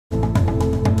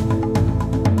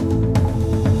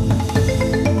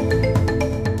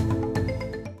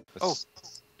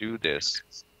do this.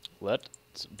 Let's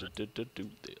do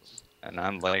this. And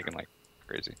I'm lagging like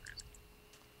crazy.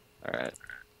 Alright.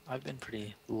 I've been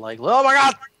pretty like. Oh my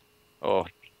god! Oh.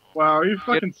 Wow, are you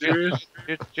fucking serious?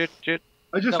 Shit.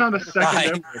 I just No, found a die.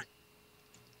 second emerald.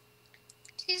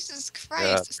 Jesus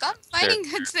Christ! Stop fighting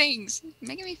good things. You're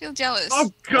making me feel jealous.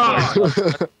 Oh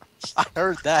god! I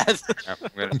heard that. I'm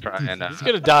gonna try and He's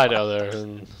gonna die down there,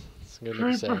 and it's gonna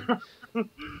be sad.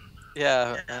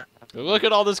 Yeah. Look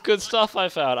at all this good stuff I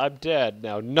found. I'm dead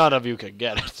now. None of you can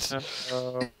get it.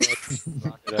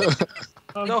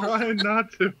 I'm trying not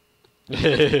to.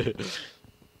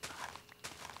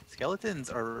 Skeletons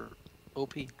are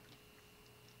OP.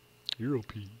 You're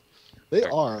OP. They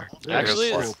are. Actually,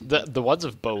 Yes. the ones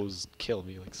with bows kill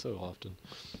me like so often.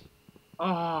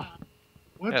 Ah,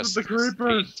 what's Yes, with the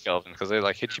creepers? skeletons, because they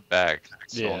like hit you back.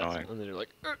 It's so Yeah, annoying. and then you're like,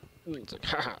 and it's like,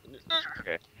 "Ha."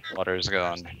 Okay, water's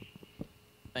gone.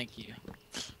 Thank you.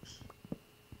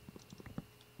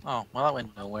 Oh, well, that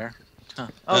went nowhere. Huh.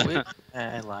 Oh, wait.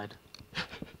 I lied.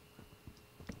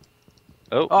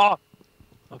 Oh. Oh!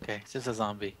 Okay, it's just a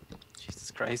zombie.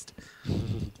 Jesus Christ.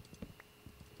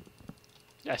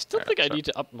 Yeah, I still Alright, think I so- need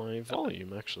to up my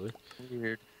volume, actually.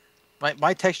 Weird.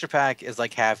 My texture pack is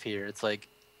like half here. It's like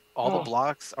all the Oh.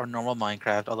 blocks are normal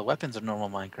Minecraft, all the weapons are normal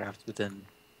Minecraft, but then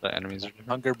The enemies are different.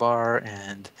 hunger bar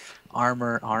and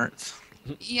armor aren't.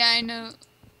 Yeah, I know.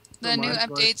 The new mine's like-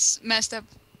 updates messed up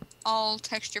all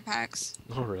texture packs.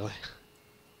 Oh, really?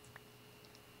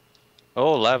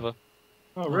 Oh, lava.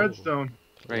 Oh, redstone.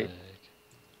 Right. Like,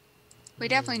 We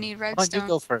definitely need Why don't you redstone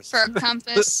go first? for a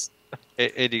compass.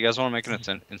 Hey, do you guys want to make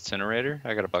an incinerator?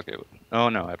 I got a bucket. Oh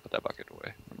no, I put that bucket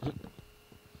away.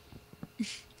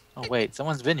 Oh wait,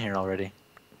 someone's been here already.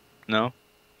 No?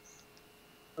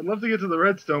 I'd love to get to the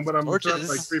redstone, but I'm Torches. trapped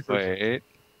by creepers. Wait.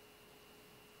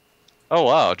 Oh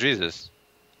wow, Jesus.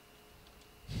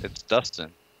 It's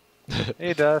Dustin.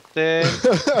 Hey Dustin.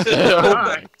 oh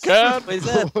my god! What is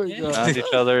that? Oh my Yeah. God. Found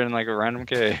each other in like a random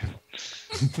cave.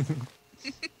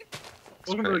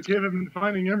 Welcome to the cave I've been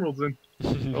finding emeralds in.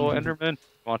 Oh, Enderman.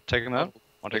 Want to take him out?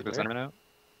 Want to take Wait, this where? Enderman out?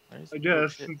 Where's- I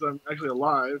guess, shit. since I'm actually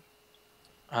alive.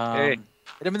 Hey.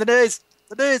 Hit him in the days!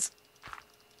 The days!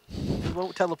 He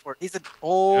won't teleport. He's a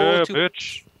Yeah, too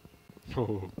bitch.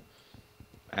 Oh.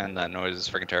 And that noise is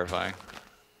freaking terrifying.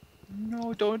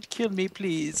 No, don't kill me,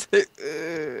 please. How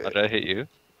did I hit you?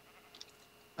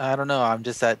 I don't know. I'm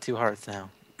just at 2 hearts now.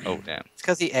 Oh damn. It's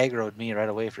because he aggroed me right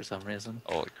away for some reason.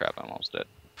 Holy crap, I'm almost dead.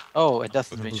 Oh, and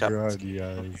Dustin's been Oh shot. god,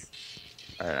 yes.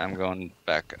 Alright, I'm going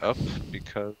back up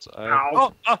because I...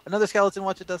 Ow! Oh, another skeleton.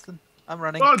 Watch it, Dustin. I'm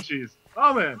running. Oh, jeez.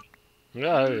 Oh, man.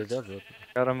 Yeah, definitely.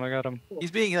 I got him. He's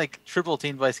being like triple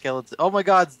teamed by skeletons. Oh my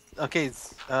god. Okay,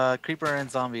 creeper and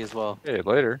zombie as well. Hey,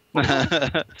 later. I'm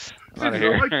out of Dude, you don't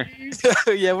here. like these?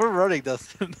 Yeah, we're running,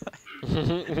 Dustin.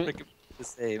 The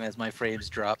same as my frames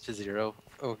drop to 0.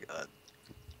 Oh god.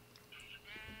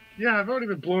 Yeah, I've already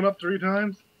been blown up 3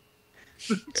 times.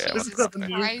 Yeah, This what's is Jesus nothing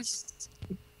new. Christ.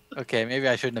 Okay, maybe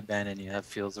I shouldn't abandon you. That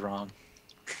feels wrong.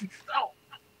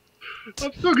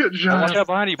 I'm still getting Watch shot. out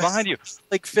behind you.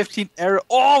 Like 15 arrow.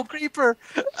 Oh, creeper!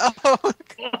 Oh,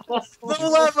 no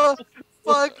lava!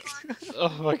 Fuck! Oh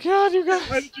my god, you guys!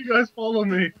 Why did you guys follow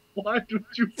me? Why did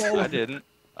you follow I me? didn't.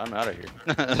 I'm out of here.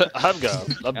 I'm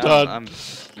gone. I'm Yeah, done.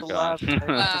 I'm Lava. gone.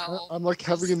 Wow. I'm like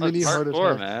having a Like mini heart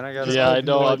parkour, attack. man. I gotta. Yeah, I have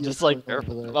know. no I'm idea just what's like going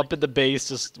on over there. up in the base,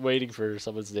 just waiting for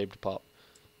someone's name to pop.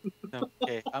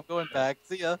 Okay, I'm going back.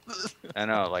 See ya. I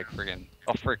know, like friggin'.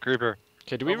 Oh, frick, creeper.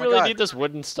 Okay, do we Oh my really God. need this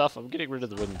wooden stuff? I'm getting rid of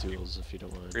the wooden tools, if you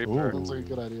don't mind. Creeper. Sounds like a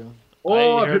good idea.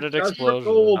 Oh, I I've heard hit- it I've struck explode.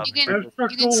 gold. You can I've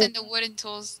struck you can gold. send the wooden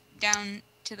tools down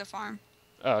to the farm.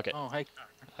 Oh, okay. Oh, hey.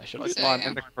 I should What's do that? that.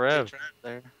 In the crib.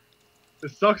 There.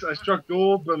 It sucks. I struck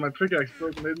gold, but my pickaxe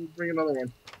broke and they didn't bring another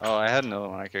one. Oh, I had another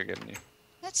one I could have given you.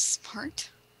 That's smart.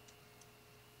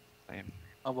 Lame.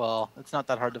 Oh well, it's not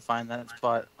that hard to find that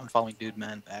spot. I'm following Dude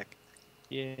Man back.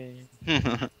 Yay.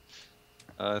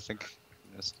 I think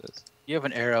I missed it. You have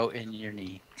an arrow in your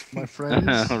knee. My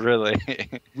friends, Really?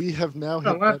 we have now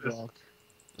Oh, hit what? bedrock.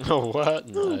 Oh, what?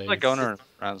 It's Nice. like going around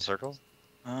in circles.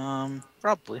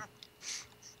 Probably.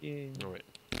 Oh, wait.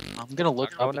 I'm gonna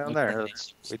look Oh, up. and down look there. for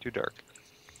That's names. way too dark.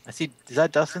 I see. Is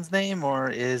that Dustin's name or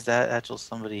is that actual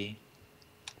somebody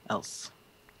else?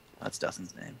 That's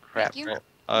Dustin's name. Crap. Thank you.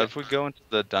 If we go into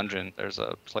the dungeon, there's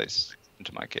a place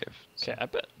into my cave. Okay, I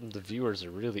bet the viewers are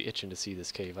really itching to see this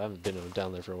cave. I haven't been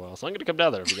down there for a while, so I'm gonna come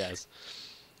down there with you guys.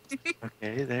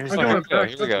 Okay, there's I'm Oh, going here we go. back.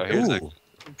 Here we go. Here's Ooh,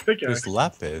 Pickaxe. there's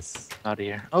lapis. out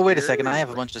here. Oh wait a second, I have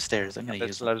a bunch of stairs. I'm gonna the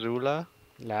use it's them. Lazula.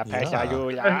 La Yeah.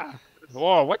 Pasayola.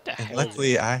 Whoa, what the And hell?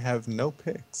 luckily, I have no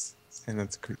picks, and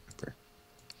it's a creeper.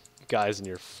 Guys in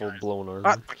your full-blown armor.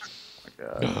 Ah. my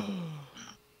god.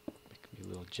 Make me a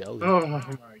little jelly. Oh my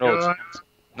Oh, god.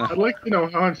 I'd like to know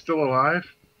how I'm still alive.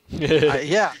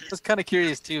 Yeah, I was kind of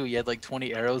curious too. You had like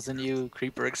 20 arrows in you.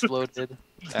 Creeper exploded.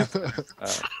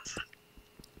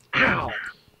 Ow.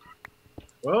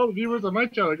 Well, the viewers on my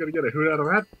channel are gonna get a hoot out of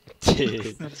that.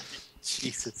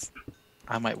 Jesus,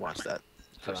 I might watch that.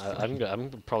 I'm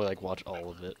probably like watch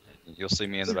all of it. You'll see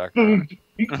me in the background.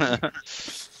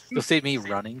 You'll see me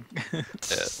running.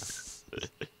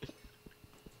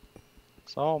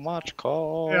 So much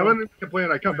coal. Yeah, I wouldn't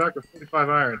complain. I come back with 45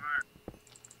 iron.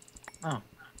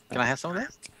 Can I have some of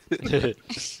that?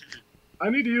 I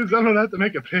need to use some of that to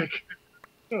make a pick.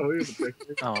 Oh, here's a pick.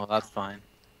 Oh, that's fine.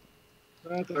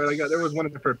 That's alright. There was one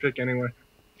in there for a pick anyway.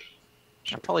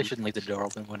 I probably shouldn't leave the door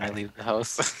open when I leave the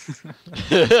house.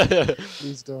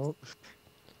 Please don't.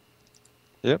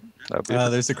 That'd be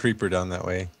There's a creeper down that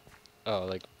way. Oh,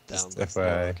 like down. Just FYI.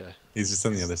 Oh, okay. He's just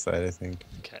on the other side, I think.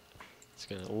 Okay. It's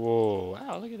gonna. Whoa!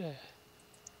 Wow! Look at that.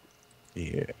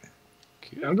 Yeah.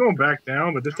 Cool. Yeah, I'm going back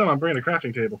down, but this time I'm bringing a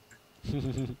crafting table.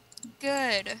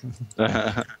 Good.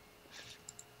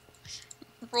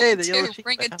 Roll Hey, the yellow two, sheep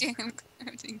bring a back damn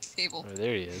crafting table. Oh,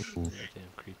 there he is. That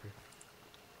damn creeper.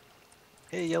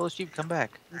 Hey, yellow sheep, come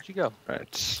back. Where'd you go?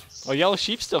 right. Oh, yellow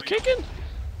sheep still kicking?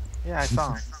 Yeah, I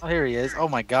saw him. Oh, here he is. Oh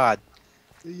my God.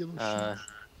 Hey, yellow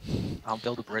I'll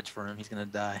build a bridge for him. He's gonna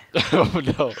die. Oh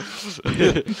no!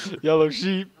 Yellow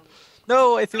sheep.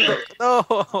 No, I threw the.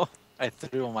 No, I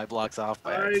threw all my blocks off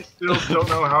by I accident. still don't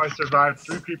know how I survived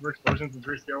 3 creeper explosions and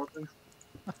 3 skeletons.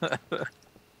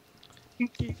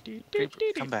 Creeper,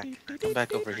 come back. Come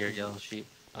back over here, yellow sheep.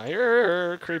 I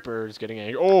hear creepers getting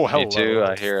angry. Oh, hello. Me too.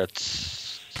 I hear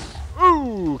it.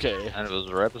 Ooh, okay. And it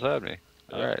was right beside me.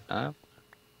 Alright,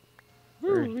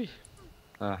 Woo-wee.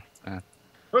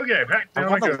 Okay, back I down I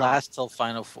want to go. last till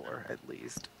Final Four at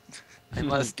least. I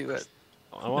must do it.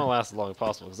 I want to last as long as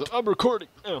possible because I'm recording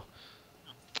now.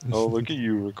 Oh, look at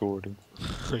you recording.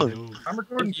 I know. I'm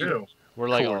recording too. We're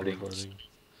like all Recording. recording.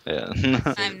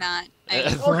 Yeah. I'm not.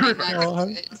 Yeah. I'm really not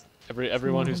gonna do it.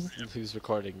 Everyone who's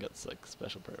recording gets like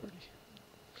special priority.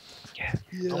 Yeah.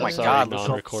 Oh my Sorry, God, look at all the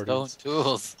non-recordings. stone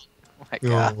tools. Oh my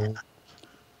God.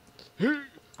 No.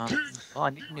 Well,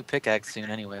 I need a new pickaxe soon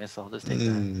anyway, so I'll just take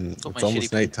that. It's Put my almost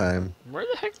shitty nighttime. Where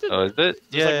the heck did Oh, is it?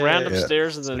 there's like random Yeah.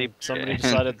 stairs and then Sleep. somebody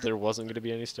decided there wasn't going to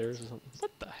be any stairs or something?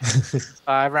 What the heck?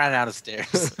 I ran out of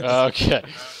stairs. Okay.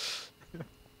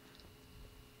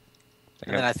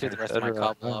 And then I threw the rest of my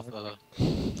cobble off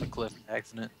a cliff by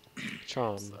accident.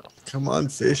 Charm. Come on,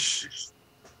 fish.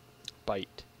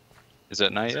 Bite. Is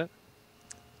it night yet?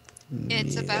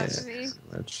 It's about to be.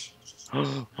 Much.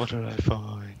 What did I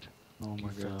find? Oh my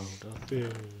god. Found a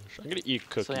fish. I'm going to eat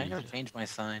cookies. So yeah, I gotta change my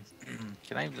sign.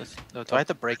 Can I just? No, do I have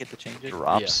to break it to change it?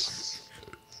 Drops.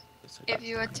 If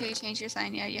you want to change your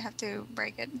sign, yeah, you have to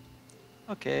break it.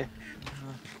 Okay.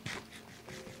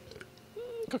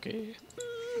 Cookie.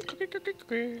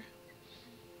 Cookie.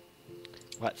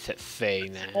 What's it say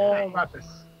now? Oh, lapis.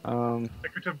 Um,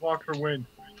 Decorative block for wind.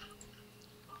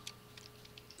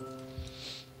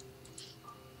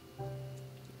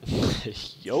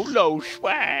 YOLO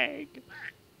swag!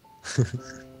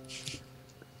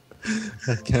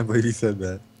 I can't believe you said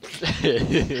that.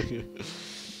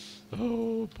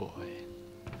 Oh boy.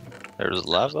 there's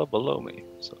lava below me,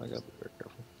 so I gotta be very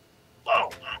careful. Whoa!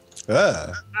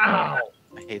 Ah. Ow!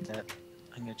 I hate that.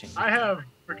 I'm gonna change it. I have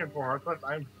freaking 4 hearts left.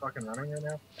 I'm fucking running right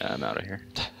now. Yeah, I'm out of here.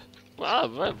 Wow,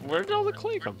 where did all the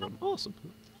clay come from? Awesome.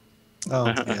 Oh,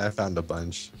 yeah, I found a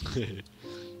bunch. Yeah,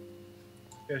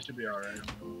 it should be alright.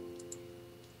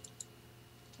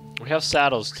 We have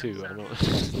saddles too. I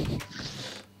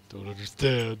don't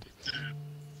understand.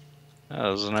 Oh, that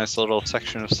was a nice little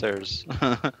section of stairs.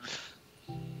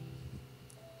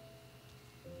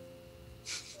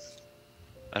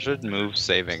 I should move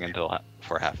saving until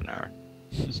for half an hour.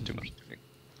 It's too much saving.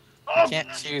 I can't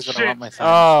choose what I shit. want my sign.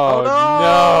 Oh,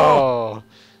 no!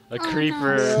 A Oh,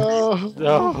 creeper. No.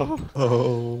 No.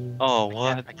 Oh. Oh,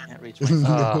 what? I can't reach my sign.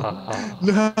 Ah.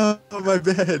 No, my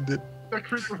bed. That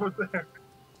creeper was there.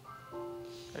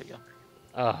 There you go.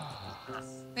 Ah.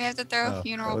 We have to throw a Oh,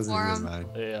 funeral that wasn't for even him. mine.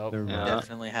 Yeah. Never mind. Yeah.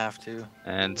 Definitely have to.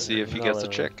 And see if he gets a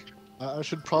chick. I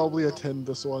should probably attend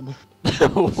this one. Yeah,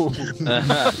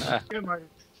 my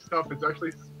stuff is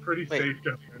actually pretty Wait. safe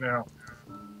down here now.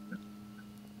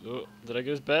 Oh, did I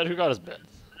get his bed? Who got his bed?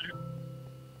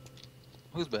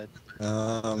 Whose bed?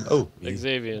 Oh. me.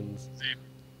 Xavier's.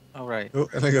 Oh right. Oh,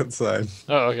 and I got inside.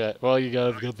 Oh, okay. Well, you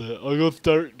guys got that. I'll go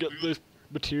start getting the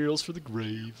materials for the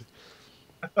grave.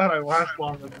 I thought I'd last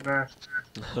longer than that.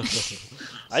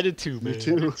 I did too, man. Me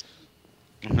too.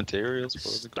 Materials for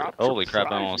the grave. Holy crap,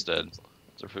 I'm almost dead. Is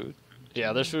there food?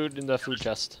 Yeah, there's food in the food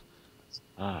chest.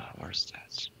 Ah, more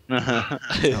stats.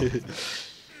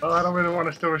 Oh, I don't really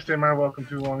want to overstay my welcome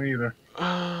too long either.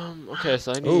 Okay,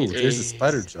 so I Oh, need there's a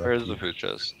spider jockey. Where's the food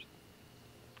chest?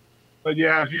 But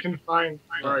yeah, if you can find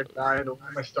where I died,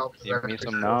 my stuff. Give me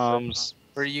some noms.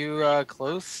 Were you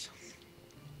close?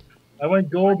 I went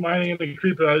gold mining in the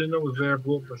creeper. I didn't know it was there.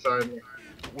 Blew up beside me.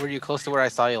 Were you close to where I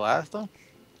saw you last, though?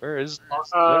 Where is?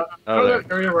 Oh, there.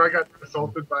 that area where I got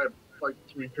assaulted by like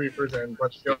 3 creepers and a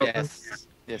bunch of skeletons. Yes.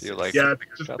 Yes. You like? Yeah,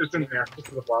 it's in there, just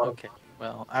to the bottom. Okay.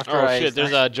 Well, after Oh I shit,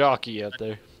 there's a jockey out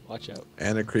there. Watch out.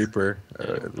 And a creeper.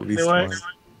 At least Anyway. one.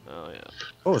 Oh yeah.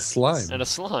 Oh, a slime. And a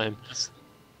slime.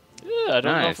 Yeah, I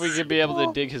don't know if we Nice. could be able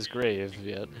to dig his grave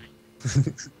yet.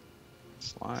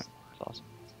 Slime. That's awesome.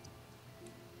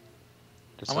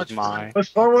 This How is much- my. Let's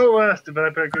far well lasted, but I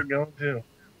better get going too.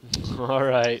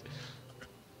 Alright.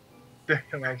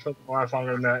 Damn, I'm so last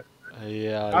longer than that.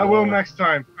 Yeah. I will next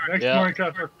time. Next Yeah.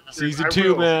 Minecraft. Season I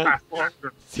 2, will man. last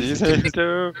longer. Season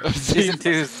 2. Season 2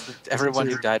 is everyone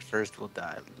who died first will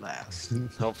die last.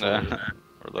 Hopefully.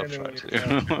 Or love try Anyway,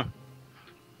 to.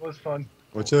 It was fun.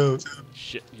 Watch out.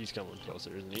 Shit, he's coming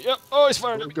closer, isn't he? Yep. Oh, he's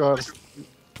firing Oh at me. god.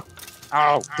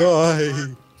 Ow! Die.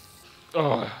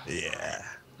 Oh, Yeah.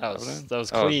 that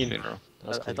was Oh, clean. funeral. That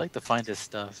was I'd clean. like to find his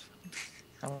stuff.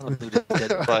 I want to loot his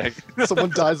dead body. Like,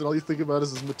 Someone dies and all you think about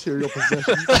is his material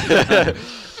possessions.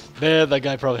 Man, that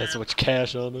guy probably had so much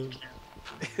cash on him.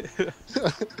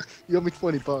 You owe me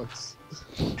 $20.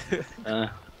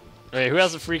 Hey, who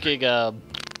has a freaking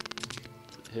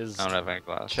his I don't have any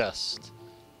glass. chest?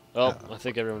 Oh, I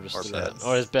think everyone just Or threw that. bed.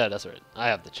 Oh, his bed. That's right. I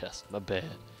have the chest. My bed.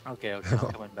 Okay, I'm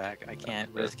coming back. I can't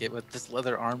risk it with this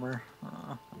leather armor. I'm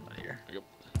out of here.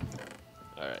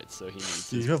 All right, so he needs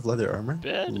Do his you have leather armor?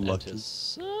 bed and Lucky. his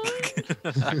son.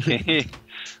 Okay.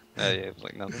 Yeah,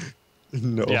 like nothing.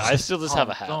 No. Yeah, I still just have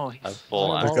a hat. Oh, I have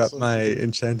full Oh, on. I've got my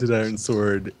enchanted iron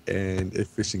sword and a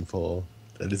fishing pole.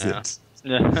 That is Yeah. it.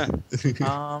 Yeah.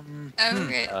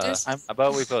 Okay, just How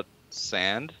about we put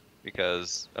sand?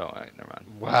 Because wait, never mind.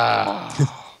 Wow.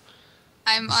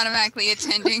 I'm automatically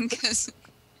attending because.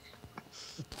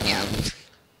 Yeah.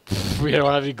 We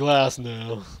don't have any glass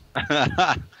now.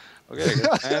 Okay, I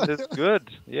guess sand is good.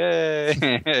 Yay!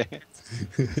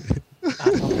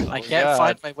 I can't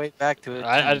find my way back to it.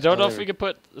 I don't know if we could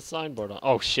put the signboard on.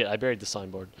 Oh shit! I buried the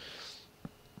signboard.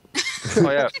 Oh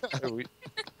yeah. We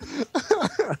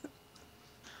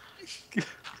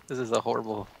This is a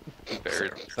horrible.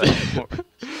 buried.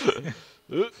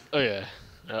 Oh yeah.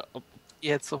 He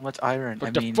had so much iron. What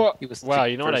I the mean, fuck? he was. Wow,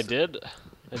 you know what I person. did?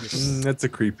 I just That's a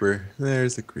creeper.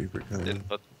 There's a creeper coming. Didn't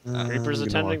put. creepers I'm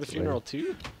gonna attending the walk funeral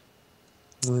too.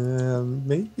 away.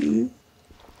 Maybe.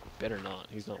 Better not.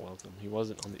 He's not welcome. He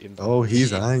wasn't on the invite. Oh,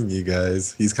 he's eyeing you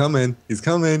guys. He's coming. He's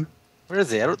coming. Where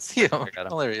is he? I don't see him. I got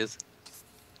him. Oh, there he is.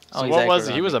 So he's what was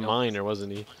acting he? He was a around me. miner,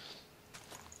 wasn't he?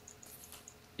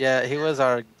 Yeah, he was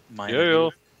our miner. Yeah, yeah.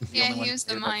 The Yeah, only he one was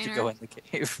the brave enough to miner. go in the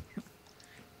cave.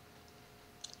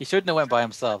 He shouldn't have went by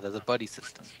himself. There's a buddy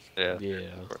system. Yeah. Yeah.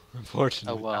 Oh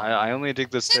Unfortunately. well. I only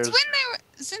dig the Since stairs.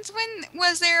 when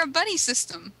was there a buddy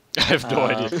system? I have no Uh,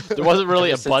 idea. There wasn't really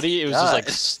a ever since buddy. he It was just like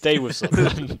died. stay with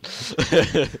someone.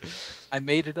 I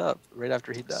made it up right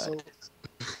after he So, died.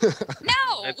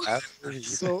 No. so, It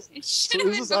so should have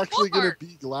is been this actually before. gonna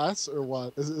be glass or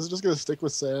what? Is it just gonna stick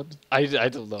with sand? I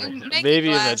don't know. Make Maybe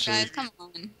it glass, eventually. guys. Come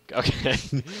on.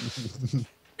 Okay.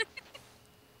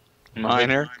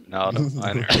 Miner? No, no,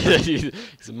 miner. He's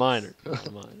a miner. He's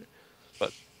a miner.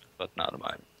 But not a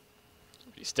miner.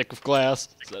 You stick with glass.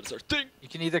 So that's our thing. You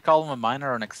can either call him a miner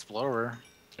or an explorer.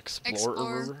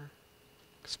 Explorer.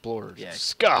 Explorer. Yeah.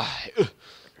 Sky. Ugh.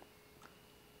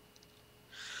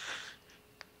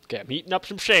 Okay, I'm eating up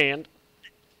some sand.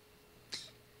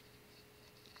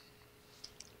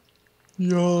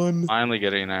 Yawn. Finally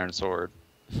getting an iron sword.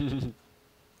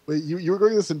 Wait, you were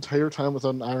going this entire time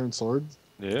without an iron sword?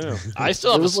 Yeah. I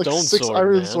still There have a was like stone 6 sword,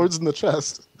 iron man. swords in the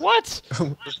chest. What?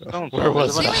 Where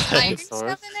was There's There a was stone iron sword.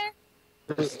 stuff in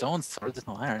there. There's stone sword. There's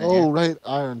no iron. in Oh here. right,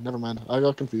 iron. Never mind. I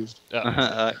got confused.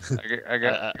 I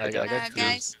got. I got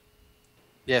Guys,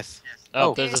 Yes. Oh,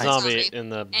 Oh, there's a there's a zombie zombie. in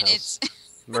the and house it's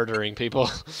murdering people.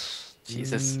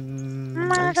 Jesus.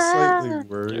 I'm slightly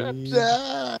worried.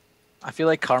 Ah! I feel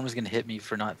like karma's gonna hit me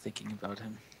for not thinking about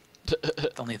him.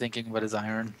 Only thinking about his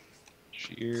iron.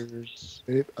 Cheers.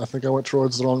 Wait, I think I went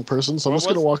towards the wrong person, so I'm What just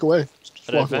gonna was- walk away. Just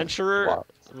An walk away. adventurer? Wow.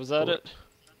 Was that it?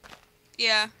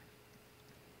 yeah.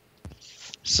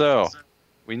 So,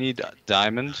 we need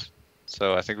diamond.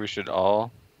 So I think we should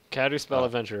all How do you spell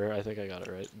adventurer? I think I got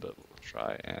it right, but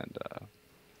try and.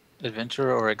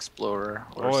 Adventurer or explorer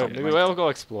or oh, wait, something. maybe like we'll go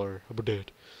explorer. I'm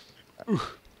dead.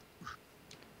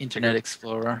 Internet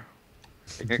Explorer.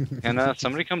 Can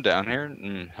somebody come down here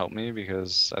and help me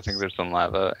because I think there's some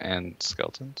lava and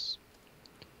skeletons.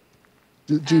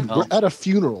 Dude, we're at a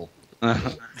funeral.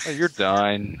 Oh, you're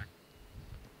dying.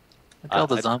 Look at all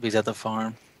the zombies at the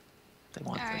farm. They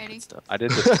want that Alrighty. good stuff. I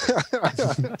did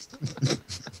this.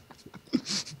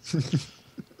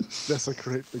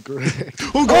 Desecrate the grave.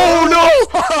 Oh no!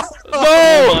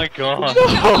 Oh my god.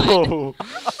 No!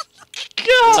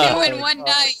 God! 2 in one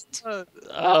night.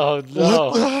 Oh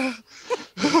no!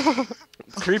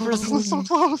 Creepers. This was so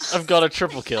close. I've got a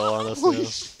triple kill on us Holy now.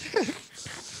 shit.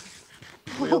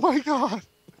 Oh my god.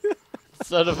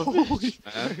 Son of a bitch.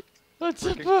 Man. What's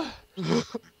up?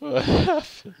 What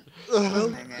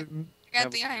happened? I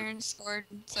got the iron sword.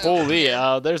 So Holy,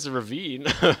 there's a ravine.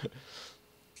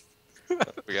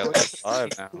 We got like 5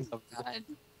 now. Oh, God.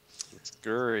 It's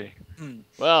scurry.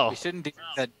 Well, We shouldn't do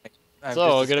that. I've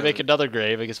so we're just gonna make discovered. another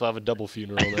grave. I guess we'll have a double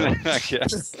funeral now. I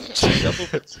guess. Double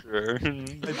picture.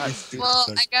 Well,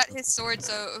 I got his sword,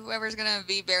 so whoever's gonna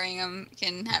be burying him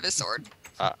can have his sword.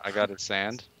 I got his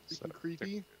sand. So.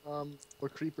 Creepy. Or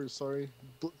creepers, sorry.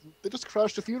 They just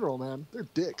crashed a funeral, man. They're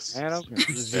dicks. Man, I was gonna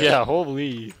say- Yeah,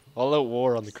 holy. All out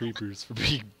war on the creepers for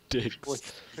being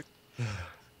dicks.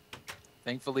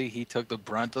 Thankfully, he took the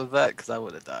brunt of that because I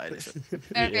would have died.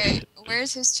 Okay,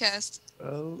 where's his chest?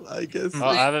 Well, I guess. Oh,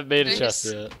 I haven't made a chest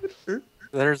Nice. yet.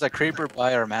 There's a creeper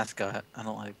by our mascot. I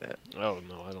don't like that. Oh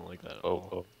no, I don't like that at Oh, all.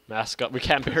 oh. Mascot. We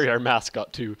can't bury our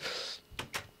mascot too.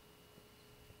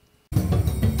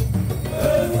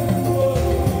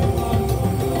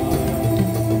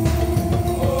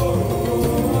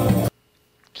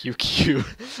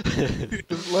 QQ.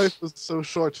 His life was so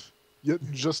short, yet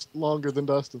just longer than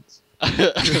Dustin's.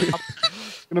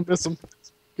 Gonna miss him.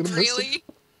 Gonna miss him. Really?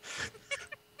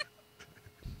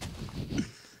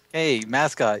 Hey,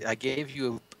 mascot, I gave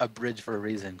you a bridge for a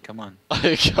reason. Come on.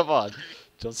 Come on.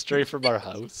 Don't stray from our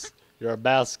house. You're a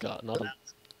mascot, not a...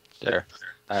 There.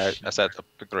 I set up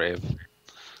the grave.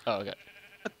 Oh, okay.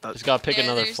 Just gotta pick Yeah,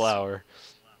 another there's- flower.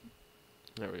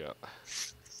 There we go.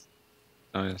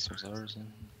 Oh yeah, some flowers.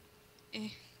 Eh.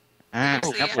 I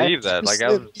So, can't yeah. believe that. Like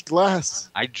Glass.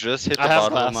 I just hit the I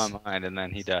have bottom of glass. my mind and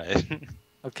then he died.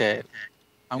 Okay.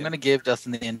 I'm gonna give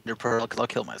Dustin the ender pearl because I'll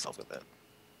kill myself with it.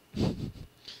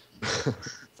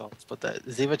 So let's put that.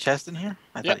 Does he have a chest in here?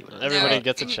 I Yep, thought he would. everybody No.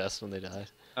 gets a chest when they die.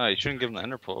 Oh, you shouldn't give him the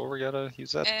ender pearl. We gotta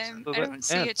use that. I don't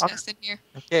see a chest in here.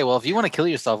 Okay, well, if you want to kill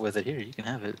yourself with it, here, you can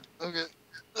have it. Okay.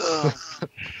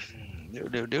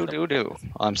 Do.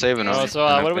 I'm saving them. Oh, so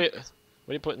what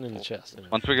are you putting in the chest? Anyway?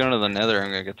 Once we go into the nether, I'm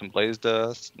gonna get some blaze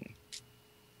dust.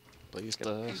 Blaze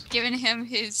dust. Giving him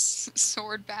his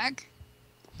sword back.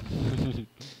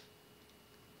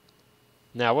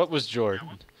 Now, what was Jordan?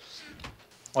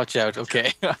 Watch out.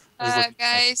 Okay.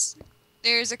 Guys,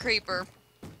 there's a creeper.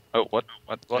 Oh, what?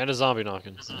 And a zombie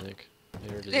knocking, I think.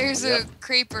 There it is. There's Yep. a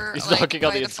creeper He's like, knocking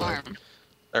on by the the inside. farm.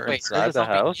 They're Wait, inside there's the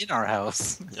something house. in our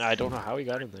house. I don't know how he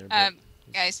got in there. But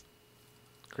Guys,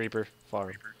 creeper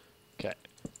farm. Okay.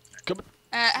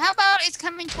 how about it's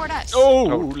coming toward us?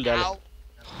 Oh, Ow.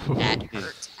 That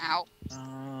hurts. Ow.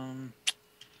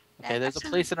 Okay, there's a That's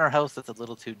place in our house that's a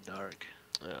little too dark.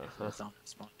 Uh-huh. It's not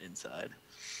spawned inside.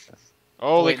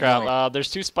 Holy Wait, crap! no. There's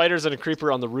 2 spiders and a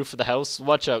creeper on the roof of the house.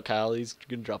 Watch out, Kyle. He's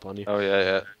gonna drop on you. Oh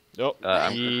yeah. Nope.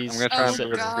 I'm he's gonna try and Oh,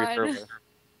 lure the God. creeper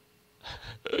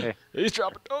over. He's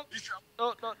dropping. Oh,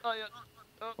 no, not yet.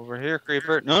 Over here,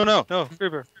 creeper. No,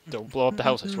 creeper. Don't blow up the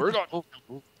house. I swear to God.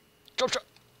 Oh, Jump shot.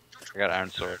 I got iron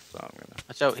sword, so I'm gonna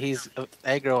watch out, he's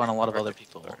aggro on a lot of other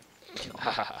people.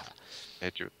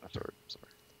 hit you with my sword. Sorry.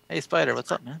 Hey, Spider,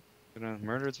 what's up, man? I'm gonna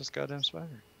murder this goddamn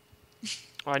spider.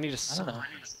 Oh, I need a I don't sword. know.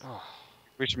 Oh.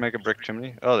 We should make a brick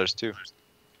chimney. Oh, there's 2.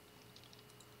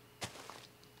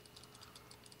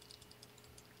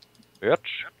 Bitch.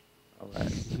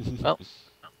 Alright. Well,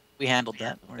 we handled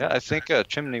that. Yeah, I think a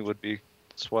chimney would be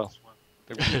swell.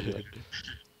 I think we should do it.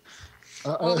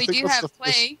 Well, I we think do that's have the first-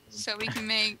 clay, so we can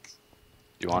make.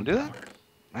 You want to do that?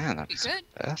 Man, We that's could.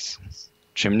 best.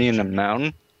 Chimney in the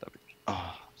mountain. That'd be,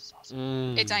 oh, that's awesome.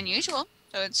 Mm. It's unusual,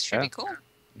 so it should Yeah. be cool.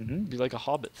 Mm-hmm. Be like a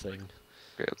hobbit thing.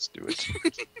 Okay, let's do it.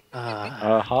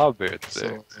 Ah, A hobbit.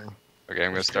 So, Thing. Okay,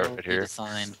 I'm gonna start right here.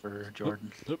 Sign for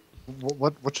Jordan.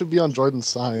 what should be on Jordan's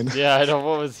sign? Yeah, I know.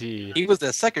 What was he? He was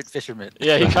the second fisherman.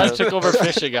 Yeah, he kind of took over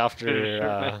fishing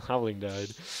after Howling died.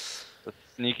 The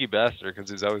sneaky bastard, because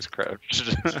he's always crouched.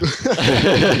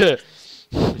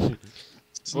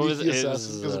 What was Sneaky it? It assassin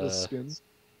was, because of his skin.